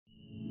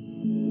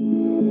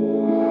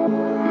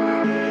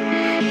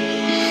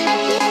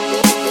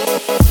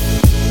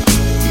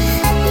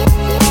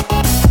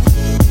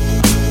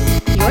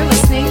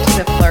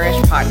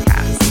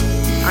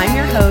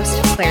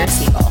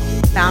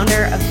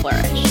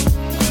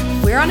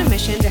we're on a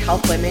mission to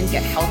help women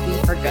get healthy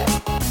for good.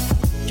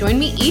 Join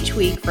me each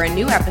week for a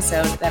new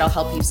episode that'll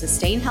help you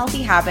sustain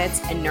healthy habits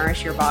and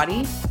nourish your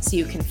body so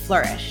you can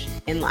flourish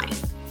in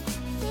life.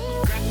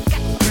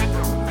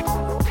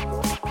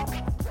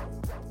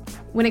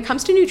 When it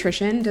comes to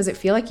nutrition, does it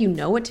feel like you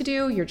know what to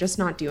do, you're just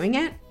not doing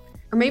it?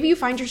 Or maybe you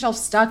find yourself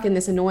stuck in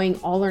this annoying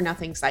all or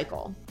nothing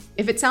cycle.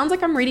 If it sounds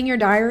like I'm reading your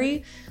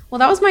diary, well,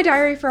 that was my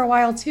diary for a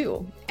while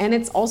too. And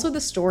it's also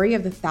the story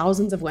of the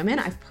thousands of women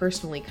I've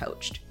personally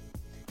coached.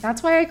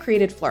 That's why I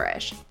created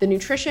Flourish, the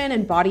nutrition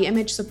and body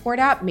image support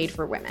app made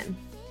for women.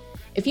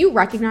 If you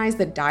recognize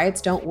that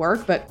diets don't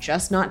work, but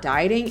just not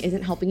dieting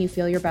isn't helping you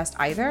feel your best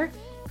either,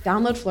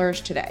 download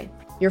Flourish today.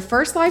 Your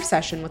first live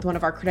session with one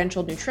of our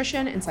credentialed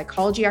nutrition and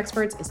psychology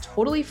experts is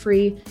totally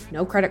free,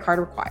 no credit card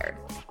required.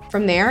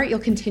 From there, you'll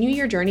continue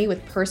your journey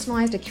with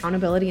personalized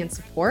accountability and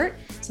support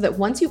so that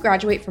once you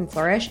graduate from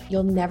Flourish,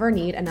 you'll never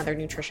need another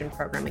nutrition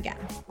program again.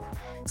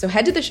 So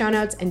head to the show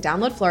notes and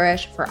download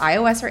Flourish for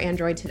iOS or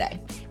Android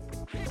today.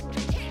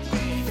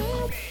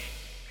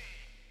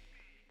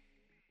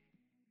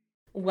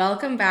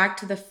 Welcome back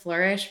to the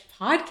Flourish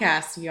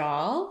podcast,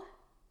 y'all.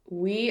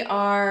 We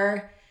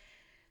are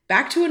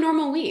back to a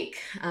normal week.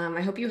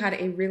 I hope you had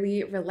a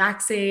really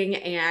relaxing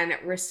and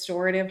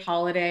restorative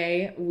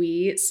holiday.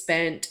 We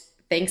spent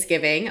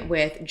Thanksgiving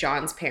with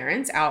John's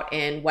parents out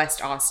in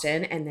West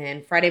Austin, and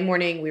then Friday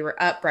morning we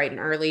were up bright and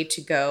early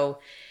to go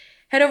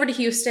head over to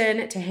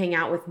Houston to hang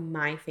out with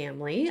my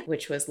family,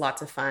 which was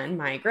lots of fun.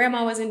 My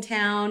grandma was in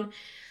town,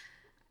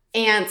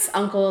 aunts,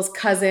 uncles,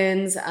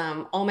 cousins,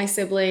 all my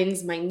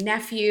siblings, my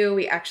nephew.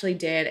 We actually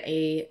did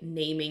a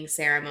naming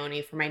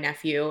ceremony for my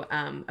nephew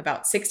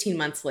about 16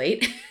 months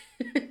late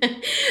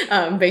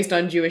based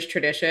on Jewish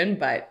tradition,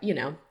 but you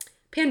know,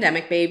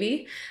 pandemic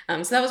baby.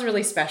 So that was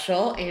really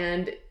special.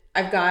 And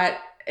I've got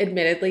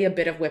admittedly a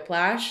bit of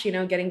whiplash,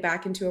 getting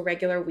back into a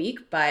regular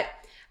week, but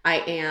I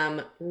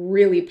am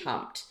really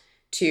pumped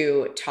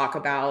to talk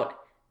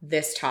about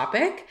this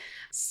topic.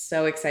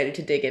 So excited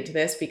to dig into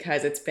this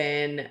because it's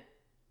been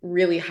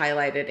really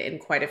highlighted in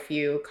quite a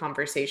few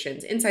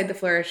conversations inside the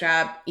Flourish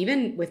app,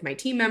 even with my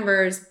team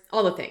members,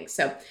 all the things.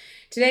 So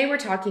today we're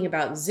talking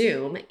about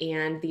Zoom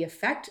and the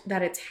effect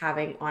that it's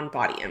having on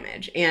body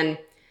image. And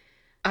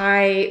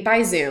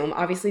by Zoom,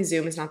 obviously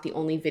Zoom is not the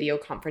only video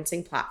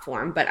conferencing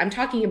platform, but I'm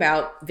talking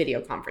about video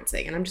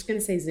conferencing. And I'm just going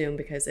to say Zoom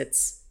because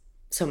it's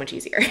so much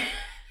easier.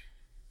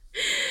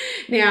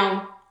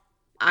 Now,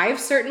 I've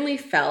certainly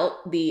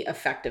felt the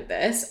effect of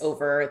this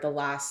over the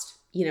last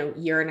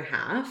year and a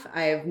half.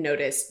 I've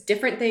noticed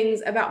different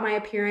things about my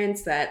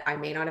appearance that I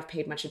may not have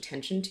paid much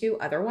attention to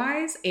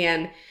otherwise.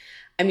 And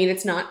I mean,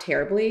 it's not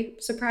terribly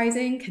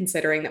surprising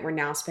considering that we're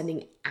now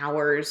spending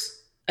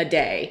hours a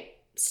day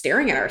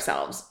staring at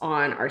ourselves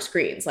on our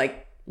screens.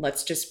 Like,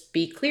 let's just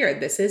be clear,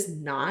 this is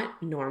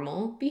not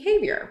normal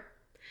behavior.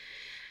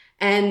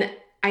 And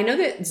I know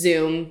that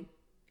Zoom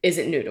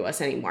isn't new to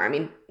us anymore. I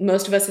mean,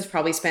 most of us has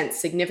probably spent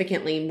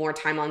significantly more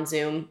time on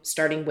Zoom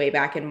starting way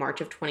back in March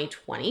of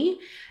 2020.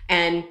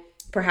 And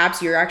perhaps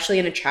you're actually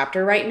in a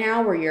chapter right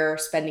now where you're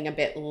spending a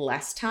bit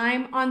less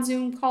time on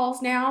Zoom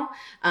calls now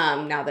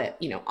that,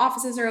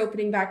 offices are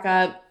opening back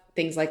up,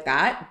 things like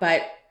that.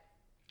 But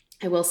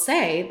I will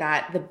say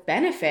that the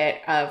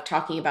benefit of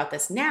talking about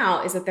this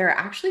now is that there are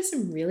actually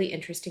some really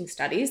interesting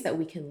studies that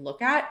we can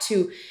look at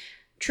to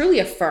truly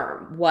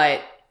affirm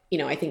what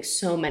I think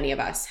so many of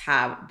us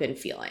have been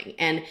feeling.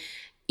 And,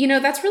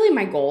 that's really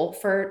my goal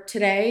for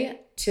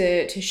today,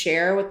 to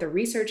share what the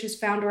research has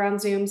found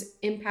around Zoom's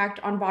impact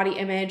on body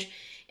image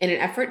in an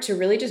effort to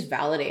really just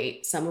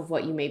validate some of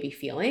what you may be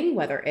feeling,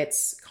 whether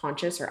it's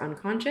conscious or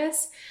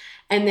unconscious.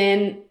 And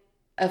then,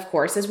 of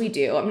course, as we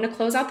do, I'm going to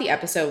close out the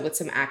episode with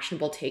some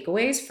actionable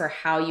takeaways for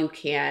how you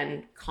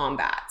can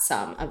combat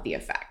some of the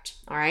effect.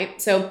 All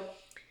right. So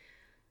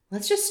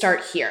let's just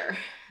start here.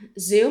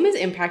 Zoom is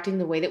impacting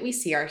the way that we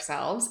see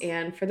ourselves.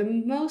 And for the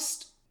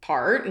most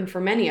part, and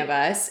for many of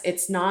us,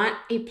 it's not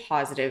a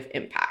positive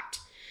impact.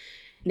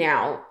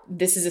 Now,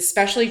 this is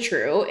especially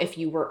true if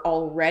you were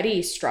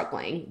already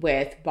struggling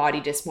with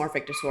body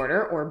dysmorphic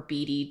disorder or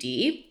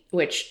BDD,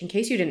 which, in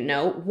case you didn't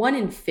know, 1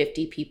 in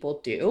 50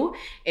 people do.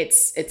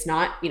 It's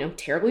not,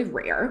 terribly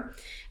rare.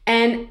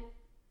 And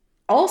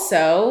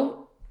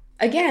also,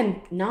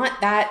 again,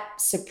 not that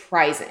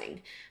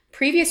surprising.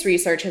 Previous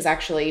research has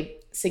actually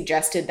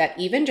suggested that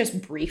even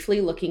just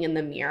briefly looking in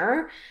the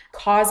mirror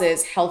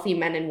causes healthy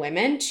men and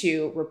women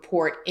to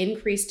report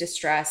increased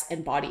distress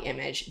and body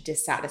image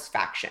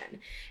dissatisfaction.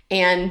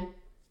 And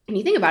when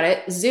you think about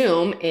it,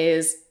 Zoom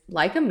is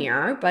like a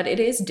mirror, but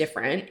it is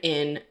different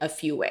in a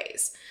few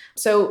ways.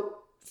 So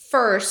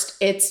first,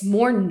 it's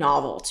more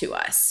novel to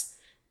us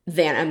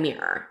than a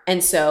mirror.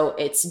 And so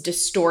its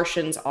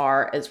distortions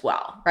are as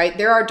well, right?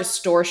 There are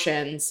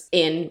distortions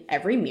in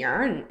every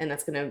mirror, and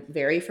that's going to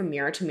vary from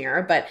mirror to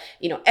mirror, but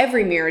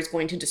every mirror is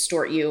going to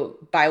distort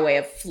you by way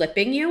of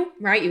flipping you,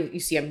 right? You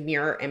see a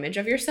mirror image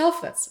of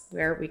yourself. That's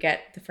where we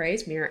get the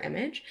phrase mirror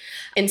image.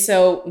 And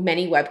so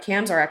many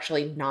webcams are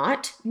actually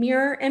not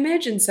mirror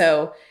image. And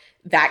so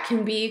That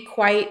can be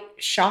quite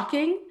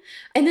shocking.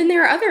 And then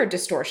there are other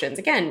distortions,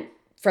 again,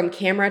 from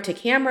camera to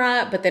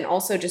camera, but then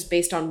also just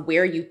based on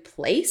where you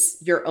place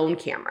your own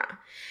camera.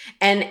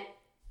 And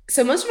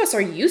so most of us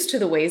are used to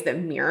the ways that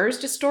mirrors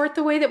distort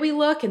the way that we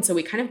look. And so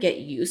we kind of get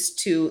used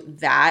to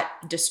that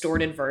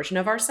distorted version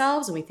of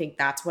ourselves. And we think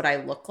that's what I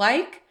look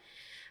like.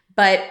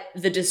 But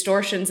the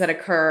distortions that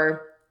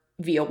occur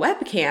via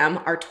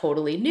webcam are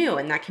totally new.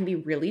 And that can be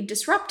really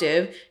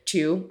disruptive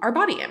to our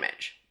body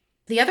image.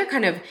 The other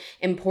kind of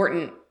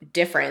important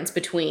difference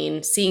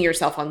between seeing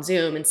yourself on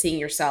Zoom and seeing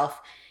yourself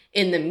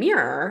in the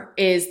mirror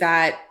is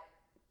that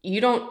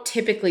you don't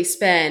typically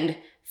spend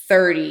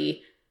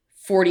 30,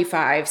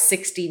 45,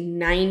 60,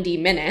 90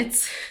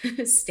 minutes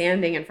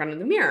standing in front of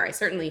the mirror. I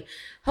certainly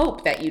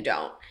hope that you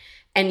don't.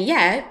 And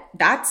yet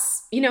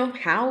that's,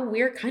 how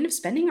we're kind of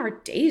spending our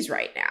days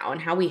right now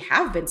and how we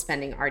have been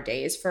spending our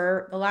days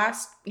for the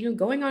last,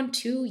 going on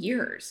 2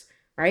 years,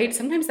 right?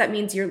 Sometimes that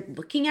means you're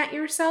looking at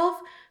yourself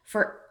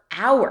for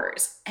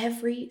hours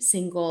every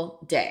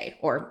single day,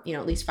 or,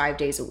 at least 5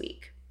 days a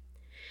week.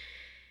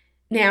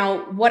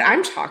 Now, what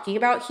I'm talking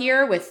about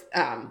here with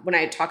when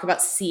I talk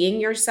about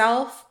seeing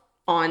yourself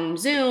on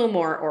Zoom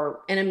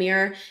or in a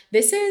mirror,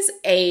 this is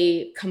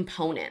a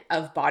component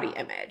of body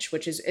image,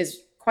 which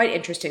is quite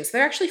interesting. So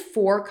there are actually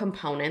 4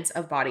 components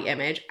of body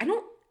image. I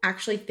don't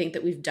actually think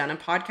that we've done a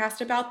podcast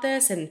about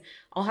this, and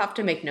I'll have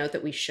to make note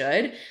that we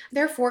should.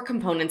 There are 4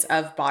 components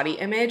of body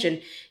image,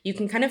 and you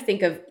can kind of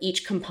think of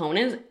each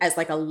component as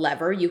like a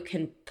lever you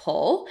can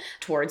pull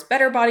towards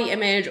better body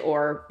image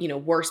or,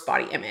 worse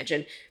body image.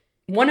 And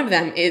one of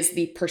them is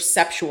the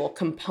perceptual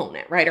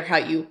component, right? Or how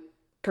you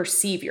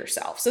perceive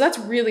yourself. So that's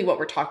really what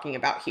we're talking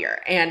about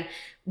here. And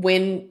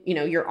when,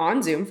 you're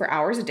on Zoom for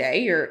hours a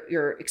day,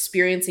 you're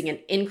experiencing an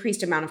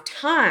increased amount of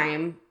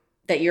time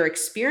that you're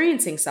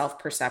experiencing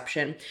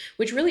self-perception,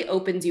 which really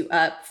opens you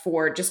up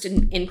for just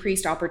an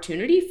increased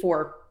opportunity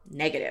for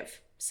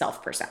negative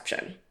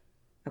self-perception.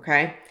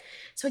 Okay.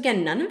 So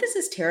again, none of this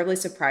is terribly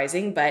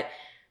surprising, but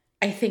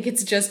I think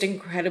it's just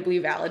incredibly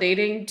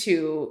validating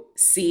to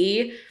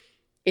see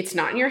it's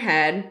not in your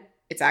head.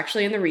 It's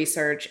actually in the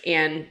research,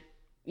 and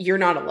you're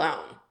not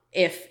alone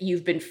if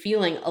you've been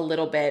feeling a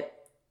little bit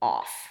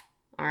off.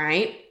 All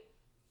right.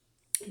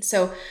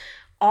 So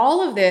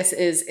all of this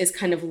is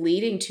kind of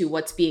leading to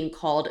what's being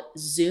called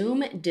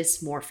Zoom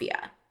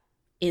dysmorphia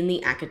in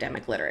the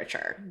academic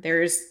literature.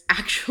 There's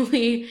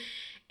actually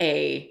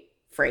a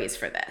phrase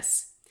for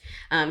this.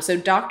 So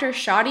Dr.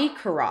 Shadi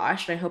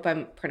Karash, and I hope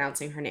I'm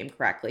pronouncing her name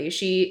correctly,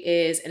 she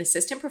is an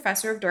assistant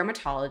professor of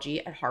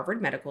dermatology at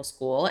Harvard Medical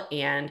School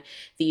and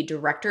the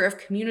director of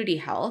community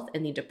health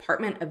in the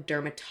Department of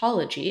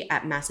Dermatology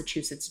at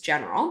Massachusetts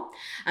General.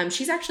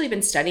 She's actually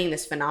been studying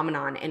this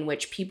phenomenon in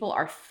which people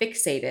are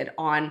fixated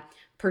on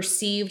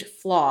perceived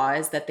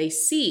flaws that they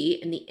see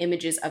in the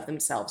images of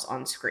themselves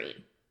on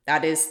screen.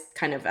 That is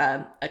kind of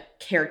a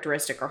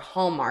characteristic or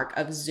hallmark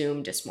of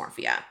Zoom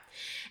dysmorphia.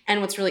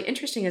 And what's really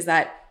interesting is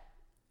that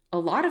a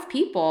lot of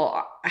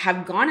people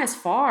have gone as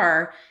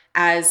far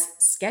as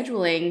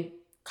scheduling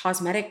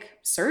cosmetic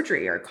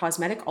surgery or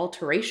cosmetic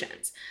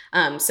alterations.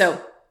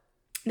 So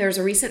there's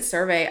a recent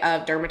survey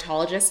of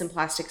dermatologists and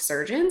plastic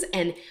surgeons,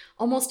 and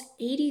almost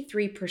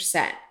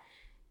 83%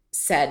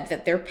 said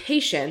that their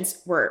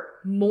patients were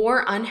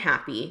more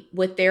unhappy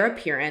with their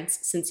appearance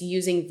since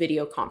using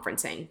video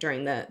conferencing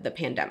during the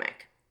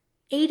pandemic.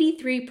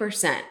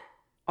 83%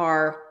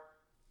 are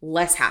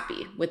less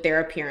happy with their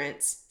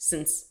appearance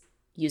since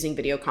using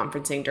video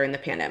conferencing during the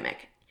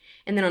pandemic.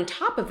 And then on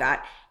top of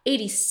that,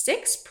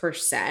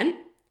 86%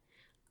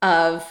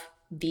 of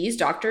these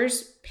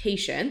doctors'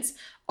 patients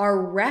are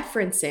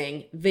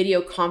referencing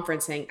video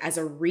conferencing as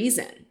a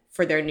reason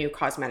for their new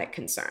cosmetic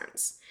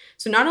concerns.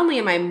 So not only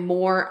am I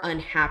more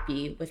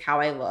unhappy with how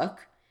I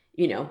look,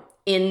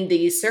 in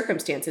these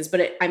circumstances,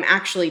 but I'm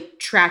actually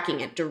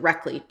tracking it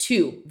directly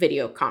to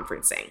video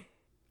conferencing.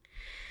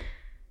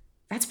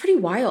 That's pretty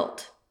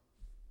wild.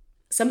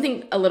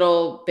 Something a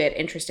little bit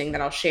interesting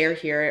that I'll share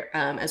here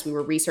as we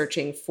were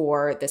researching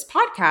for this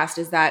podcast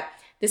is that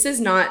this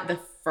is not the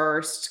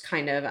first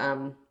kind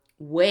of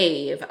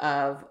wave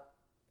of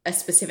a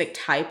specific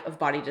type of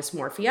body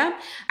dysmorphia.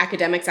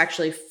 Academics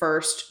actually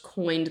first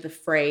coined the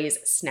phrase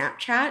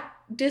Snapchat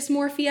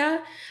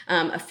dysmorphia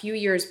a few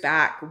years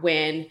back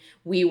when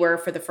we were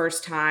for the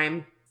first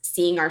time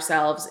seeing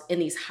ourselves in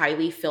these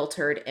highly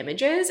filtered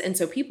images. And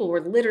so people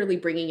were literally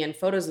bringing in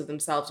photos of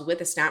themselves with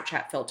a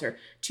Snapchat filter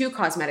to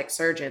cosmetic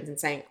surgeons and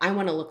saying, I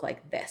want to look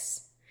like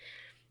this.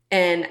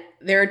 And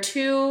there are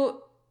 2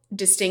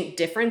 distinct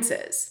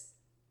differences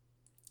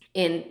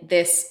in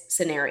this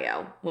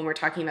scenario when we're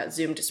talking about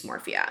Zoom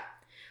dysmorphia.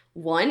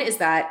 One is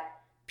that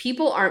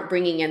people aren't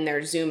bringing in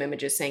their Zoom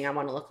images saying, I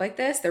want to look like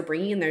this. They're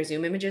bringing in their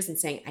Zoom images and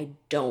saying, I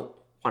don't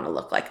want to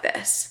look like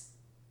this.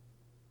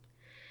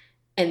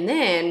 And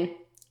then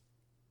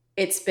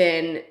it's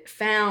been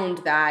found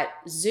that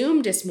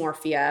Zoom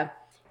dysmorphia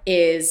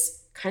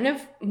is kind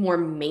of more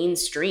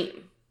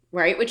mainstream,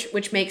 right?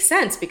 Which makes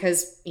sense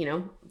because,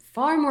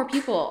 far more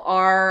people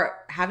are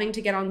having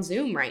to get on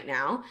Zoom right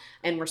now.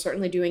 And we're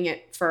certainly doing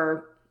it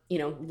for,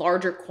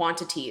 larger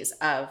quantities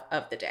of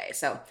the day.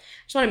 So I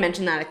just want to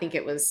mention that. I think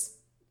it was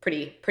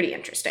pretty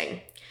interesting.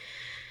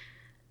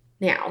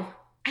 Now,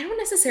 I don't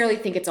necessarily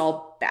think it's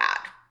all bad,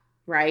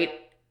 right?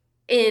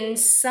 In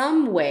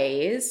some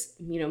ways,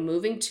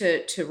 moving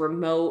to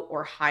remote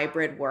or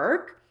hybrid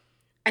work,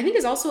 I think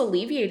has also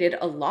alleviated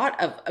a lot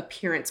of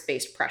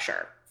appearance-based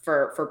pressure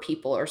for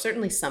people, or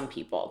certainly some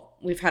people.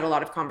 We've had a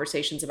lot of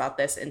conversations about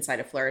this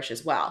inside of Flourish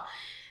as well.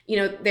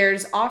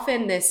 There's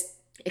often this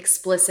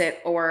explicit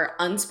or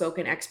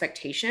unspoken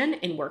expectation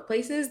in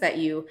workplaces that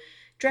you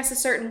dress a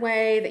certain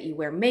way, that you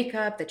wear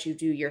makeup, that you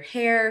do your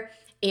hair,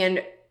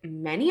 and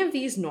many of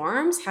these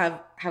norms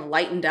have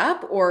lightened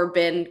up or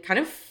been kind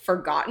of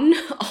forgotten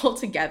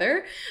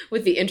altogether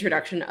with the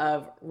introduction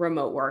of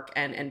remote work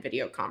and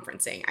video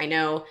conferencing.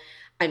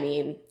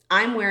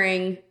 I'm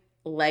wearing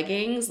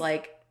leggings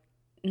like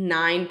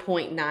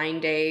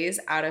 9.9 days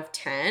out of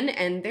 10.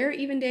 And there are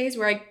even days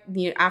where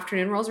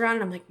afternoon rolls around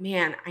and I'm like,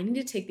 man, I need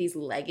to take these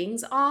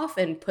leggings off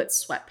and put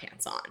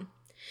sweatpants on.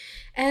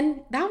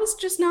 And that was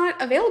just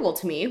not available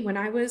to me when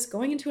I was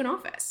going into an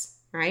office,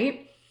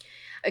 right?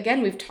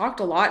 Again, we've talked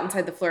a lot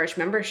inside the Flourish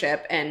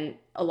membership, and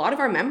a lot of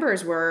our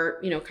members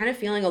were, kind of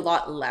feeling a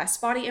lot less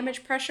body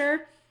image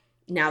pressure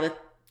now that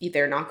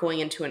they're not going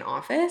into an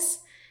office.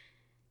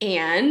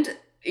 And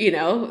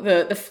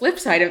the flip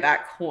side of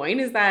that coin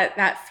is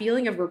that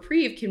feeling of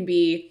reprieve can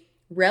be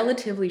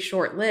relatively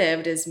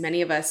short-lived, as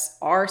many of us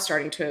are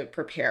starting to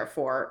prepare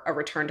for a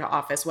return to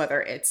office, whether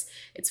it's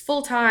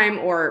full-time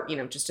or,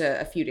 just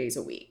a few days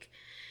a week.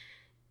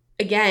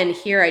 Again,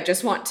 here, I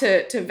just want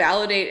to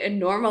validate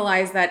and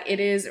normalize that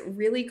it is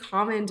really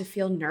common to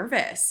feel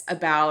nervous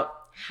about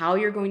how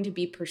you're going to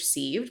be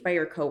perceived by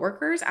your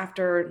coworkers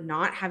after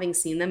not having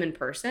seen them in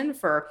person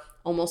for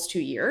almost 2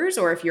 years.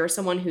 Or if you're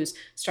someone who's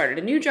started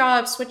a new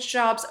job, switched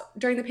jobs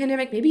during the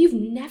pandemic, maybe you've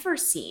never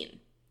seen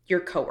your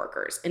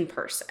coworkers in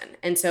person.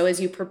 And so as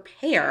you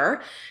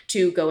prepare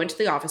to go into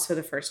the office for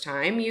the first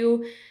time,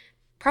 you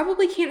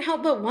probably can't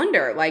help but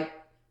wonder,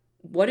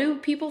 what do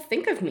people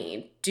think of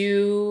me?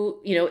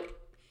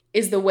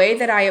 Is the way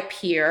that I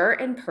appear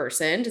in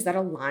person, does that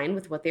align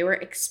with what they were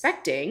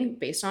expecting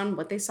based on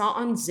what they saw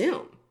on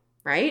Zoom,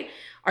 right?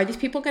 Are these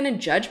people going to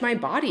judge my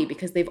body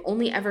because they've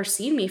only ever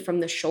seen me from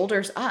the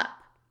shoulders up?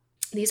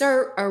 These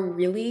are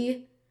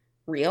really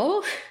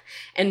real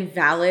and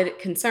valid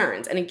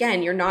concerns. And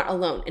again, you're not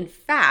alone. In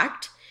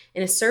fact,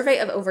 in a survey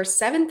of over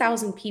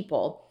 7,000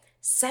 people,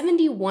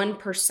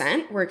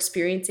 71% were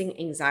experiencing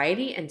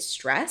anxiety and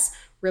stress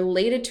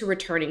related to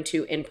returning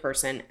to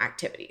in-person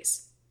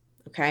activities.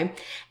 Okay.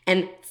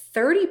 And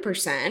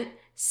 30%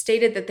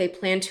 stated that they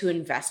plan to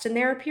invest in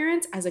their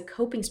appearance as a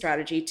coping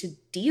strategy to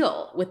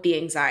deal with the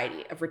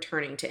anxiety of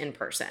returning to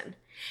in-person.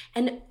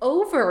 And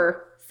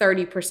over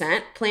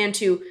 30% plan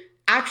to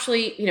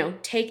actually,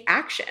 take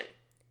action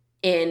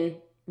in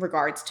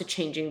regards to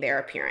changing their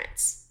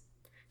appearance.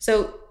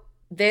 So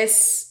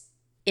this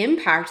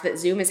impact that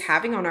Zoom is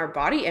having on our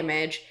body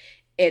image,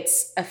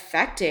 it's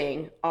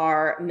affecting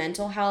our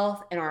mental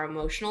health and our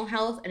emotional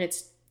health, and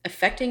it's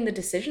affecting the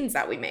decisions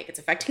that we make. It's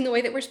affecting the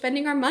way that we're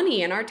spending our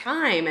money and our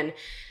time. And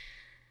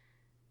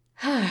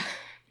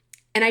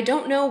I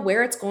don't know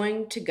where it's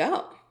going to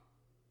go.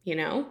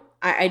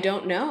 I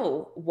don't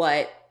know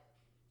what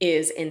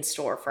is in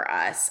store for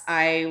us.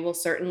 I will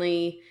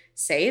certainly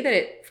say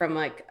that from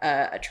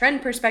a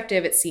trend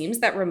perspective, it seems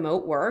that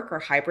remote work or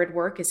hybrid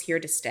work is here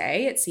to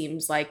stay. It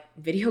seems like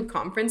video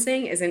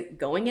conferencing isn't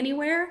going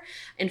anywhere.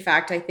 In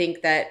fact, I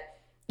think that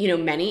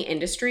many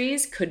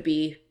industries could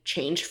be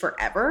changed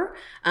forever,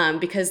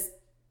 because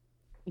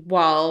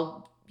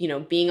while,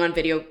 being on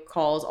video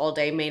calls all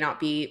day may not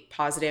be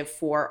positive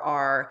for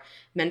our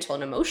mental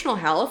and emotional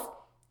health,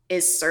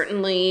 is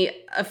certainly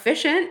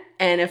efficient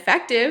and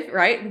effective,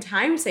 right? And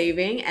time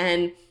saving.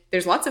 And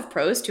there's lots of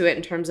pros to it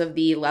in terms of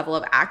the level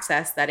of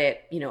access that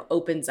it,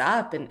 opens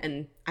up.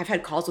 And I've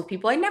had calls with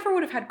people I never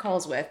would have had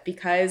calls with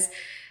because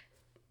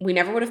we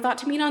never would have thought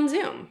to meet on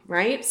Zoom,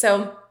 right?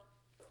 So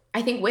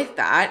I think with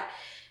that,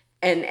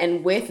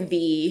 and with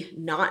the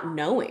not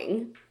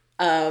knowing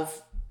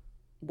of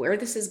where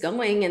this is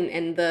going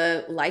and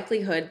the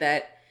likelihood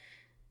that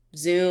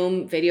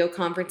Zoom, video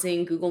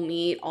conferencing, Google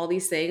Meet, all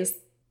these things,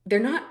 they're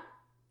not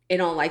in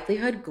all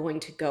likelihood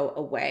going to go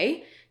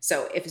away.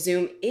 So if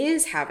Zoom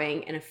is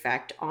having an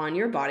effect on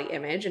your body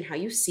image and how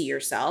you see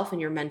yourself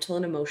and your mental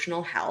and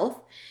emotional health,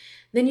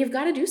 then you've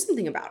got to do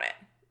something about it.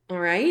 All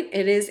right.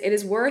 It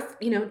is worth,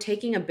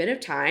 taking a bit of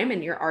time,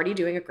 and you're already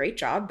doing a great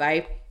job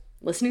by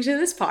listening to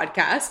this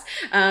podcast.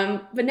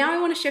 But now I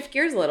want to shift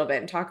gears a little bit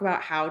and talk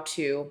about how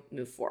to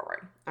move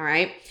forward. All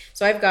right.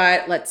 So I've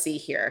got,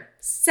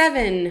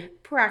 7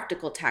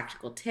 practical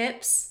tactical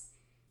tips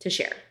to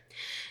share.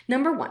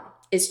 Number 1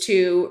 is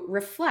to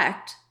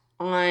reflect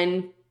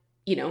on,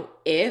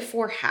 if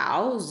or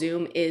how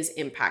Zoom is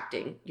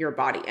impacting your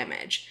body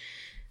image.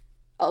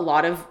 A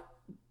lot of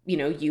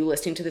you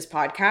listening to this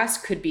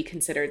podcast could be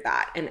considered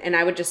that. And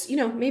I would just,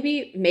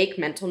 maybe make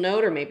mental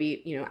note, or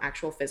maybe,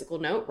 actual physical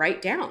note,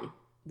 write down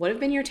what have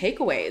been your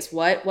takeaways,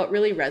 what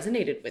really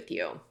resonated with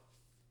you.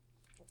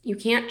 You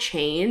can't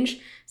change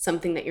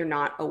something that you're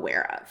not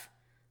aware of.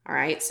 All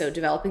right. So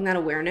developing that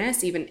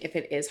awareness, even if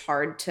it is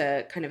hard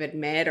to kind of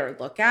admit or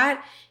look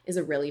at, is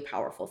a really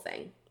powerful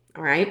thing.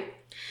 All right.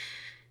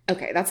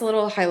 Okay. That's a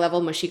little high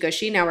level mushy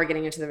gushy. Now we're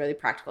getting into the really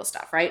practical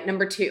stuff, right?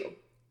 Number 2,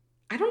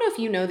 I don't know if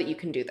you know that you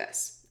can do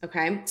this.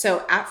 Okay.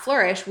 So at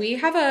Flourish, we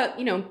have a,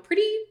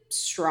 pretty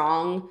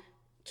strong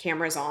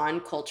cameras on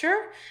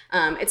culture.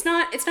 It's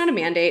not a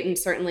mandate. And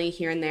certainly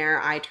here and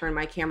there, I turn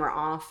my camera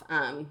off.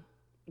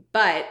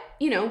 But,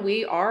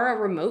 we are a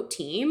remote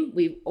team.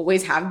 We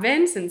always have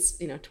been since,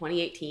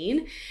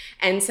 2018.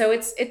 And so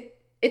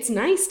it's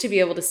nice to be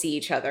able to see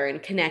each other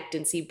and connect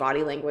and see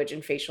body language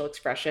and facial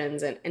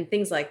expressions and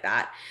things like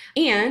that.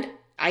 And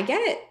I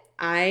get it.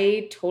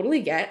 I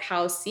totally get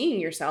how seeing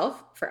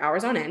yourself for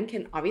hours on end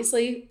can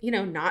obviously,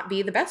 not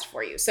be the best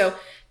for you. So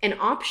an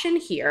option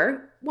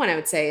here, one I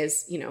would say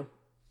is,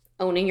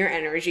 owning your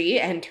energy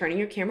and turning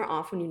your camera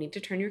off when you need to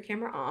turn your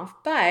camera off.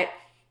 But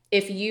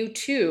if you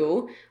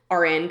too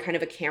are in kind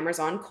of a cameras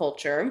on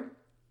culture,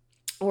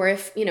 or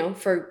if,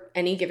 for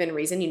any given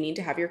reason you need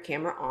to have your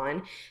camera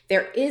on,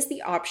 there is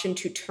the option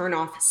to turn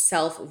off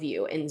self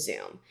view in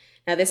Zoom.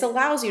 Now, this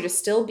allows you to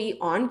still be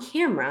on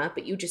camera,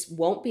 but you just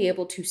won't be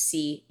able to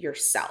see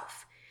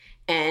yourself.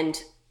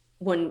 And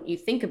when you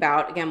think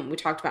about, again, what we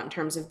talked about in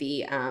terms of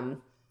the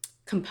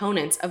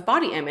components of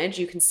body image,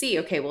 you can see,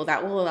 okay, well,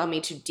 that will allow me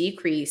to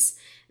decrease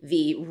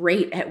the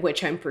rate at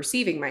which I'm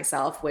perceiving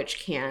myself, which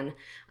can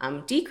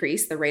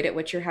decrease the rate at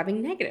which you're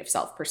having negative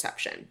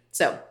self-perception.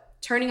 So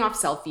turning off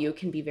self-view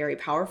can be very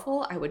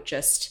powerful. I would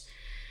just,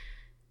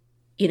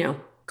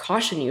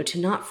 caution you to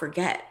not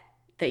forget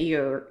that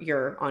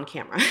you're on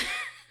camera.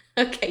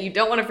 Okay, you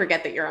don't want to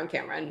forget that you're on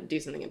camera and do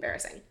something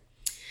embarrassing.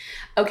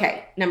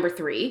 Okay, number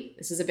 3,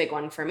 this is a big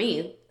one for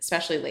me,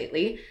 especially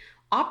lately.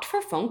 Opt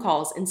for phone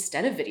calls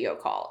instead of video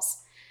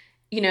calls.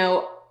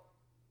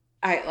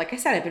 Like I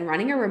said, I've been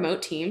running a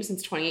remote team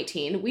since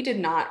 2018. We did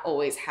not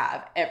always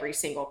have every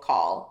single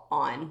call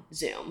on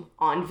Zoom,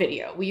 on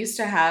video. We used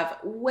to have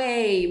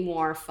way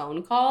more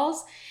phone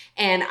calls.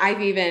 And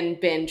I've even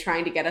been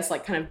trying to get us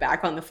kind of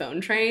back on the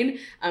phone train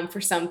for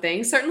some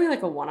things. Certainly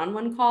like a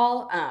one-on-one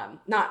call,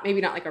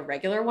 maybe not like a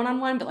regular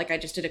one-on-one, but I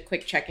just did a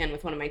quick check-in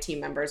with one of my team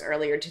members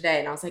earlier today.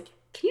 And I was like,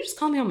 can you just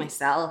call me on my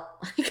cell?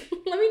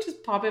 Let me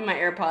just pop in my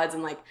AirPods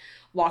and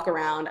walk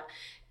around.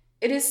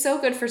 It is so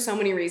good for so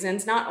many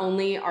reasons. Not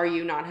only are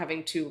you not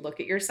having to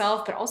look at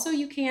yourself, but also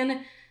you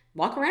can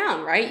walk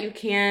around, right? You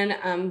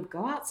can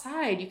go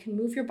outside. You can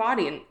move your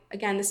body. And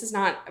again, this is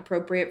not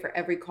appropriate for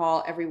every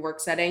call, every work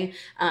setting.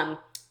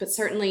 But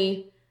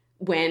certainly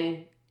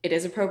when it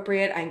is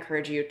appropriate, I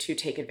encourage you to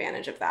take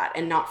advantage of that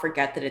and not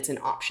forget that it's an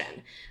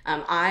option.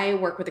 I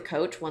work with a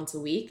coach once a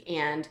week,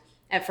 and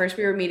at first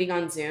we were meeting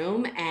on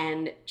Zoom,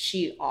 and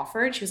she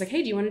was like,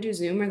 hey, do you want to do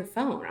Zoom or the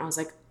phone? I was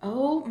like,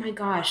 oh my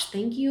gosh,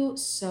 thank you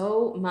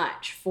so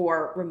much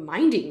for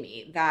reminding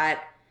me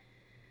that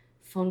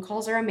phone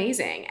calls are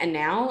amazing. And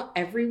now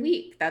every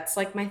week, that's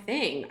my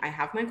thing. I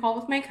have my call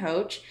with my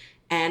coach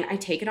and I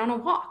take it on a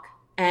walk,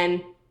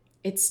 and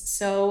it's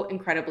so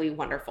incredibly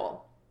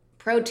wonderful.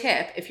 Pro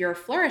tip, if you're a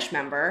Flourish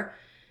member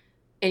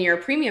and you're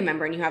a premium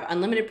member and you have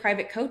unlimited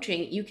private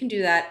coaching, you can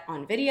do that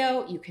on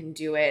video. You can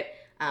do it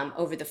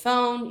over the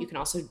phone. You can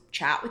also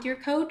chat with your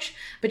coach,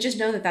 but just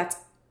know that that's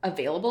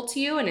available to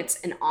you, and it's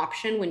an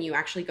option when you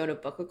actually go to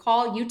book a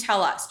call. You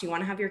tell us, do you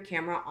want to have your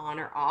camera on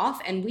or off?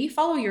 And we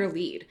follow your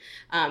lead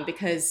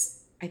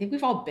because I think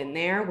we've all been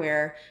there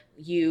where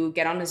you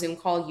get on a Zoom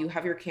call, you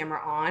have your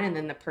camera on, and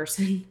then the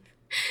person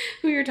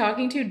who you're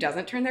talking to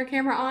doesn't turn their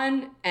camera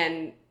on,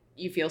 and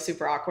you feel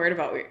super awkward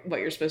about what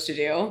you're supposed to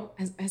do.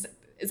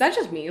 Is that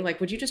just me?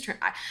 Would you just turn?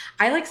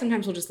 I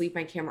sometimes will just leave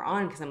my camera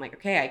on because I'm like,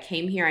 okay, I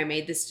came here, I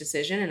made this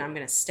decision, and I'm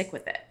going to stick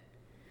with it.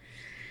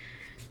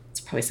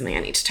 It's probably something I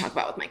need to talk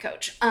about with my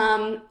coach.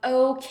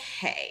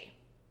 Okay.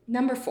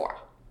 Number 4,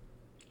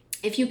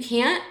 if you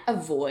can't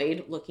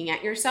avoid looking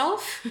at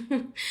yourself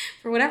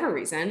for whatever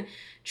reason,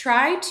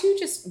 try to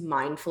just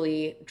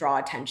mindfully draw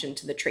attention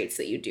to the traits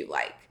that you do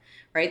like.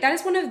 Right? That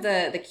is one of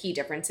the key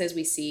differences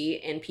we see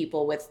in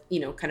people with,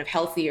 kind of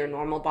healthy or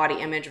normal body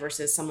image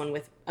versus someone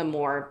with a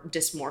more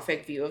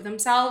dysmorphic view of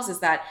themselves, is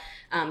that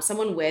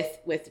someone with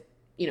body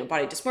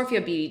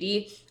dysmorphia,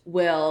 BDD,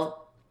 will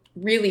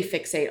really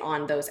fixate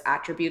on those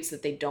attributes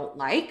that they don't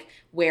like,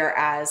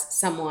 whereas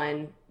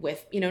someone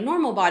with,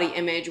 normal body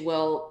image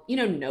will,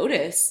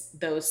 notice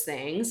those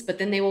things, but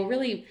then they will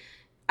really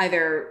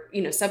either,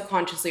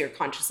 subconsciously or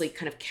consciously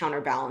kind of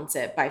counterbalance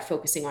it by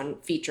focusing on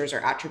features or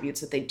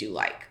attributes that they do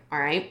like. All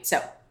right.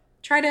 So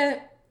try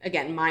to,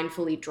 again,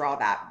 mindfully draw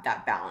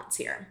that balance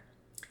here.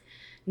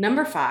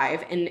 Number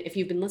 5, and if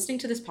you've been listening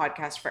to this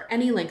podcast for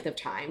any length of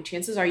time,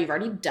 chances are you've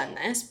already done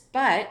this,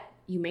 but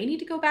you may need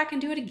to go back and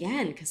do it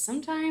again, because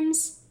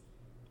sometimes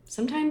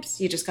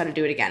you just got to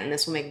do it again. And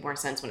this will make more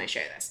sense when I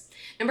share this.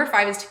 Number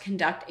 5 is to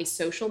conduct a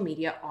social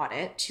media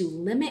audit to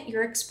limit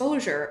your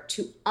exposure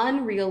to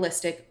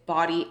unrealistic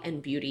body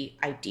and beauty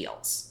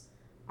ideals.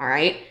 All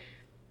right.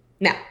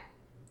 Now,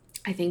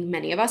 I think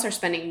many of us are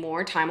spending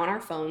more time on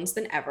our phones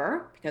than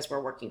ever because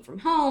we're working from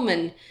home,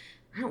 and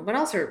what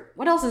else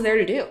is there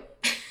to do?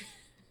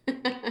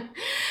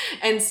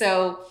 And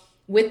so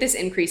with this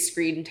increased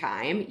screen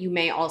time, you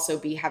may also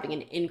be having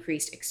an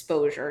increased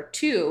exposure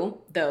to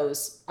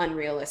those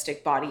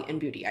unrealistic body and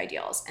beauty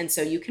ideals. And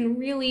so you can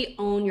really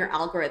own your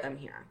algorithm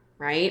here,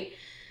 right?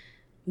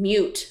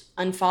 Mute,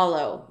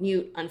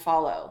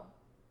 unfollow.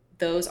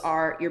 Those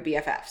are your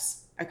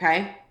BFFs,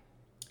 okay?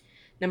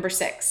 Number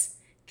 6,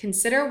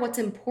 consider what's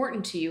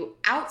important to you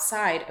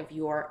outside of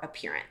your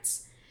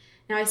appearance.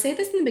 Now, I say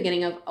this in the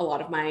beginning of a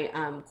lot of my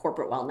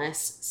corporate wellness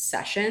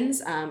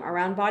sessions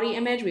around body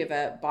image. We have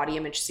a body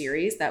image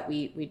series that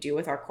we do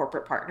with our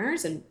corporate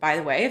partners. And by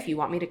the way, if you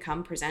want me to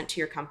come present to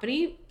your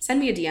company, send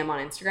me a DM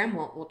on Instagram.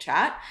 We'll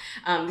chat.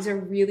 These are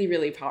really,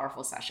 really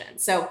powerful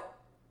sessions. So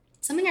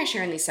something I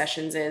share in these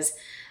sessions is,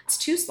 it's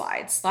 2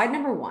 slides. Slide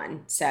number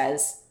 1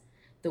 says,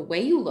 the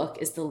way you look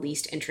is the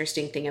least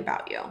interesting thing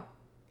about you.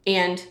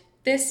 And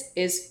this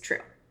is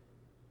true.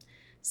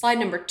 Slide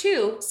number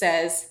 2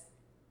 says,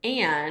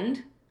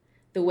 and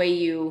the way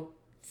you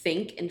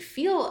think and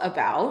feel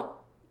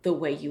about the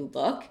way you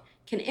look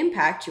can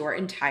impact your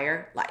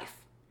entire life.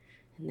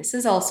 And this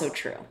is also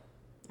true.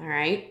 All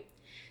right.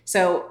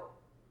 So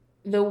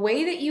the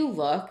way that you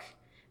look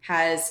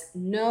has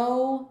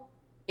no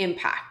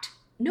impact,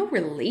 no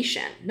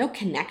relation, no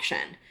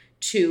connection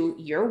to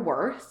your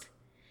worth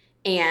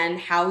and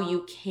how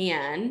you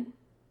can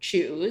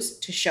choose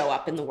to show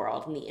up in the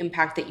world and the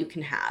impact that you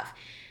can have.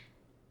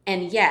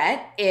 And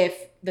yet,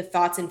 if the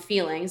thoughts and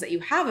feelings that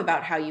you have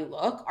about how you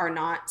look are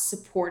not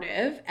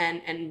supportive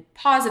and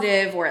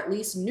positive, or at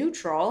least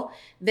neutral,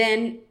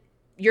 then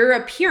your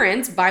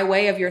appearance by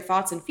way of your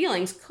thoughts and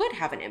feelings could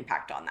have an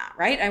impact on that,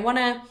 right? I want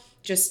to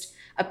just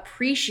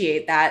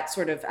appreciate that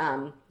sort of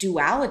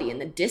duality and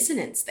the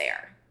dissonance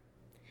there.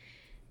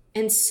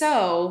 And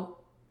so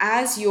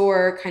as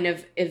you're kind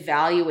of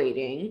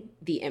evaluating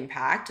the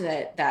impact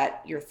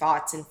that your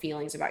thoughts and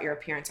feelings about your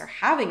appearance are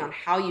having on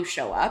how you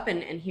show up,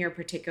 and here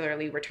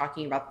particularly we're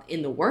talking about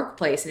in the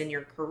workplace and in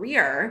your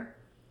career,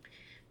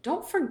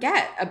 don't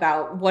forget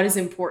about what is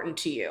important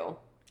to you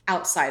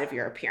outside of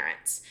your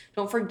appearance.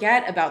 Don't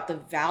forget about the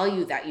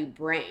value that you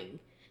bring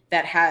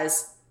that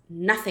has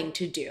nothing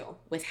to do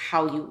with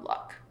how you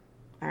look.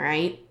 All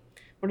right?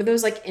 What are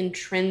those like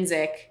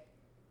intrinsic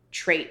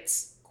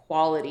traits,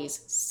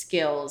 qualities,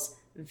 skills,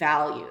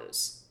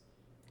 values?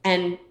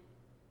 And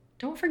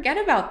don't forget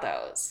about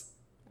those,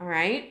 all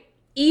right?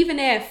 Even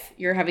if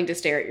you're having to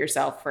stare at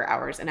yourself for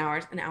hours and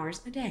hours and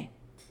hours a day,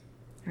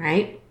 all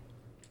right?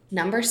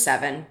 Number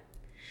 7,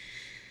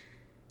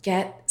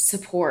 get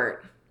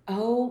support.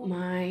 Oh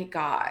my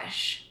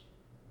gosh.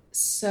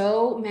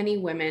 So many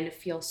women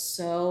feel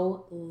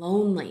so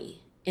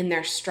lonely in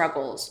their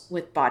struggles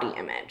with body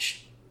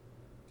image.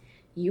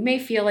 You may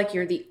feel like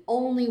you're the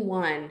only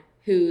one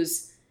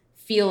who's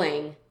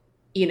feeling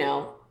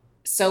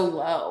so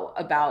low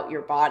about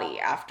your body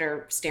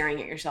after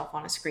staring at yourself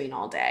on a screen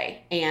all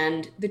day.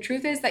 And the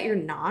truth is that you're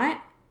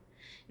not.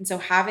 And so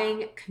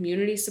having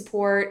community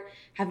support,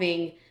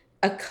 having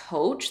a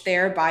coach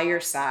there by your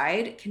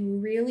side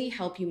can really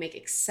help you make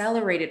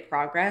accelerated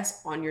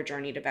progress on your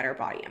journey to better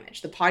body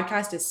image. The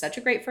podcast is such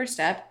a great first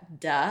step.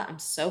 Duh. I'm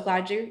so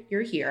glad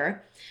you're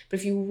here. But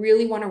if you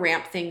really want to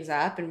ramp things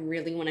up and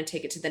really want to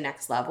take it to the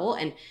next level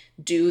and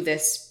do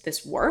this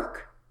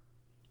work,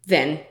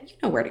 then you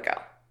know where to go.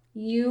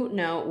 You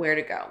know where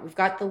to go. We've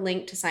got the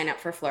link to sign up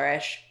for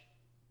Flourish.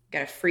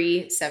 Got a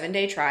free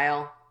 7-day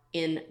trial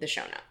in the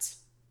show notes.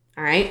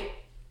 All right.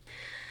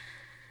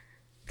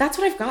 That's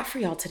what I've got for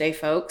y'all today,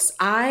 folks.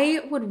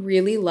 I would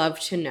really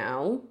love to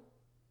know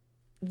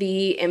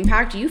the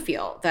impact you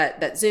feel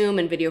that Zoom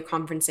and video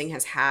conferencing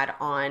has had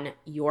on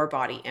your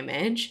body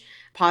image.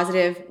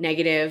 Positive,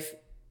 negative,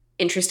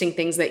 interesting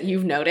things that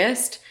you've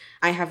noticed.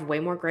 I have way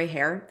more gray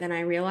hair than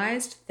I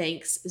realized.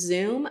 Thanks,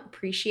 Zoom.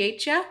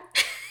 Appreciate ya.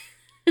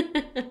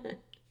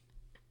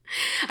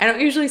 I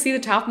don't usually see the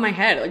top of my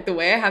head. Like the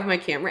way I have my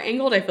camera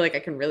angled, I feel like I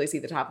can really see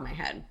the top of my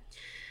head.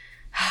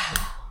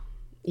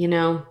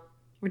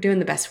 We're doing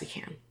the best we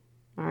can.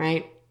 All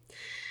right.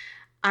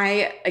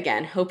 I,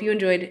 again, hope you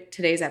enjoyed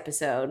today's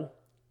episode.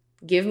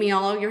 Give me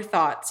all your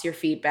thoughts, your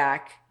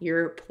feedback,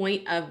 your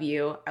point of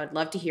view. I would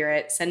love to hear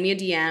it. Send me a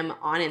DM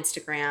on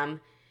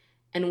Instagram.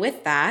 And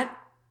with that,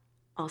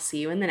 I'll see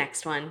you in the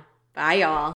next one. Bye, y'all.